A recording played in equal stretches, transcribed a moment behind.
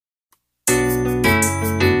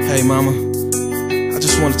Hey mama, I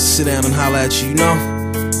just wanted to sit down and holler at you, you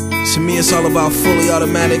know? To me it's all about fully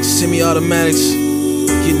automatics, semi-automatics,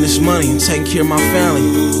 getting this money and taking care of my family.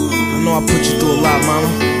 I know I put you through a lot, mama,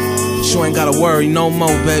 but you ain't gotta worry no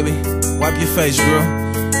more, baby. Wipe your face, girl.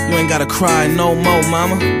 You ain't gotta cry no more,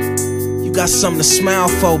 mama. You got something to smile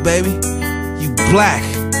for, baby. You black,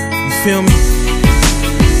 you feel me?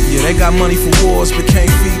 Yeah, they got money for wars but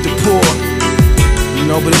can't feed the poor. You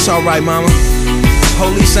know, but it's alright, mama.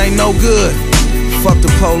 Police ain't no good. Fuck the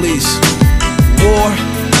police. War,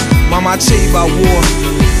 mama, I tell you about war.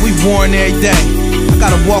 We warring every day. I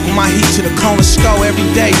gotta walk with my heat to the corner store every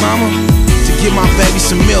day, mama, to give my baby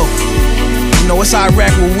some milk. You know, it's Iraq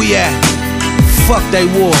where we at. Fuck they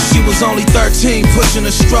war. She was only 13, pushing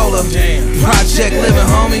a stroller. Damn. Project living,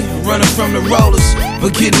 homie, running from the rollers,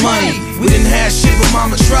 but getting money. We didn't have shit, but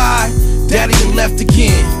mama tried. Daddy done left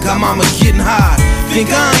again, got mama getting high. Think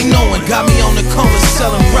I ain't knowing, got me on the corner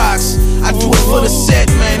selling rocks. I do it for the set,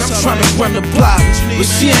 man, I'm trying to run the block. But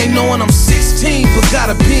she ain't knowing I'm 16, but got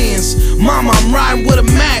a Benz. Mama, I'm riding with a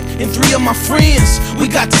Mac and 3 of my friends. We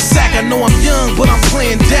got the sack, I know I'm young, but I'm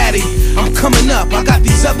playing daddy. I'm coming up, I got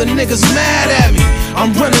these other niggas mad at me.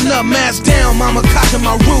 I'm running up, mask down, mama cocking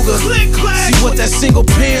my Ruger. See what that single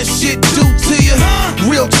parent shit do to you?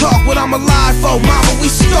 Real talk, what I'm alive for, mama, we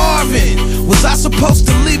starving. Was I supposed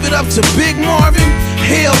to leave it up to Big Marvin?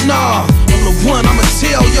 Hell nah, I'm the one, I'ma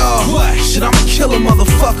tell y'all. Shit, I'ma kill a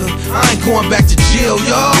motherfucker, I ain't going back to jail,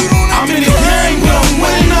 y'all. I'm in the game, but I'm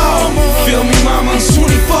winning all. Feel me, mama,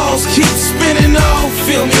 24s keep spinning off.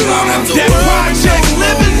 Feel me, mama, that project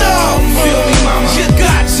living off. Feel me, mama, you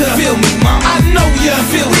got to feel me, mama, I know ya.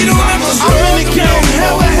 Feel me, mama, I'm in the game,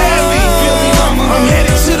 hella heavy. Feel me, mama, I'm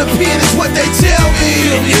headed to the pen, is what they tell me.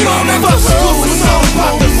 Feel me, mama, fuck school, it's all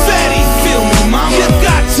about the fatty. Feel me, mama, you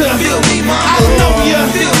got to feel me, mama, I know ya.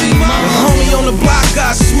 Feel me, mama, the homie on the block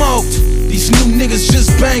got smoked. These new niggas just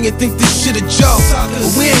bangin', think this shit a joke,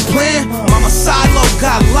 but we ain't playin'. Mama Silo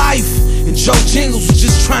got life, and Joe Jingles was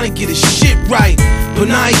just trying to get his shit right. But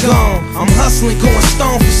now he gone, I'm hustling, going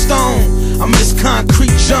stone for stone. I'm in this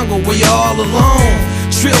concrete jungle where you're all alone.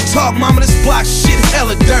 Trill talk, mama, this block shit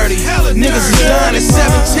hella dirty. Niggas is dying at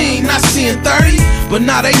 17, not seeing 30. But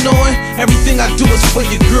now they knowin' everything I do is for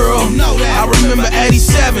your girl. I remember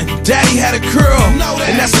 87, daddy had a curl,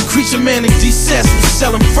 and that's a creature man in D-Cess was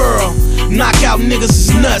selling furl. Knockout niggas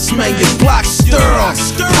is nuts, man, your block sterile.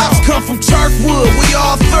 Pops come from Turkwood, we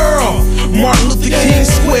all thorough. Martin Luther King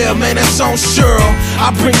Square, man, that's on Cheryl.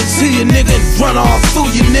 I bring it to you, nigga, and run all through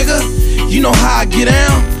you, nigga. You know how I get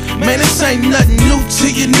down? Man, this ain't nothing new to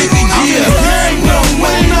you, nigga, yeah. I'm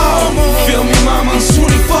winning all. Feel me, mama,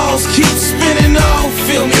 24s keep spinning off.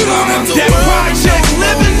 Feel me, mama, that project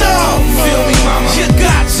living off. Feel me, mama, you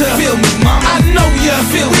got to feel me, mama, I know ya.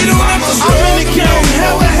 Feel me, mama, I'm in the game,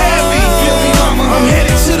 hella heavy. Feel me, mama, I'm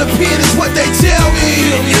headed to the pen, is what they tell me.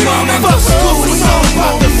 Feel me, mama, fuck school, it's all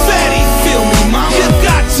about the fatty. Feel me, mama, you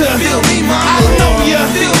got to feel me, mama, I know ya.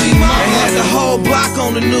 Feel me, mama, they had the whole block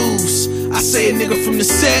on the news. I say a nigga from the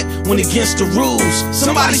set went against the rules.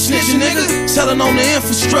 Somebody snitch a nigga, telling on the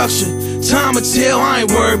infrastructure. Time will tell, I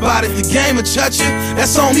ain't worried about it. The game will touch you,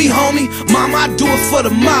 that's on me, homie. Mama, I do it for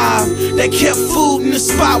the mob. They kept food in the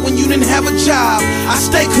spot when you didn't have a job. I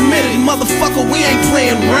stay committed, motherfucker, we ain't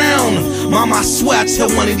playing round. Mama, I swear I tell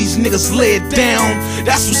one of these niggas lay it down.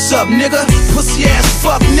 That's what's up, nigga. Pussy ass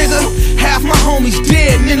fuck, nigga. Half my homies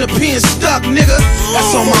dead and in the pen stuck, nigga.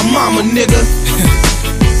 That's on my mama, nigga.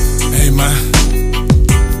 Hey man,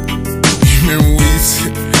 you remember when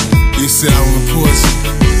we sit out on the porch,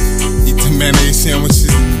 eat the mayonnaise sandwiches,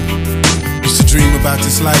 and used to dream about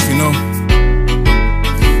this life, you know?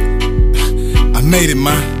 I made it,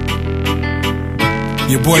 man.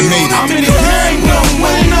 Your boy made it. I'm in the game, but I'm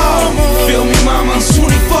winning all. Feel me, mama,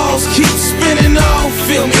 24s keep spinning off.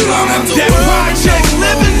 Feel me, mama, that project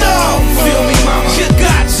living off. Feel me, mama, you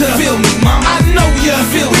got to feel me, mama, I know ya.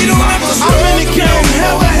 Feel me, mama, I'm in the game,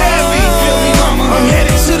 hella heavy. Feel me, mama, I'm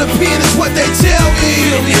headed to the pen, is what they tell me.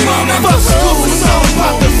 Feel me, mama, fuck school, it's all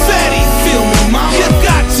about the fatty. Feel me, mama, you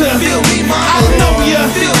got to feel me, mama, I know ya.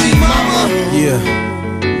 Feel me, mama. Yeah,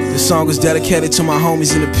 this song is dedicated to my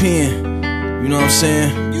homies in the pen. You know what I'm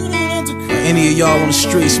saying? Any of y'all on the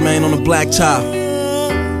streets, man, on the blacktop,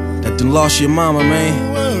 that done lost your mama, man,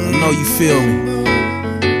 I know you feel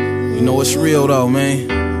me. You know it's real though, man.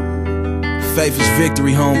 Faith is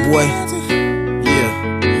victory, homeboy. Yeah.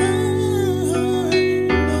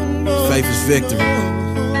 Faith is victory,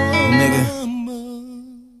 nigga.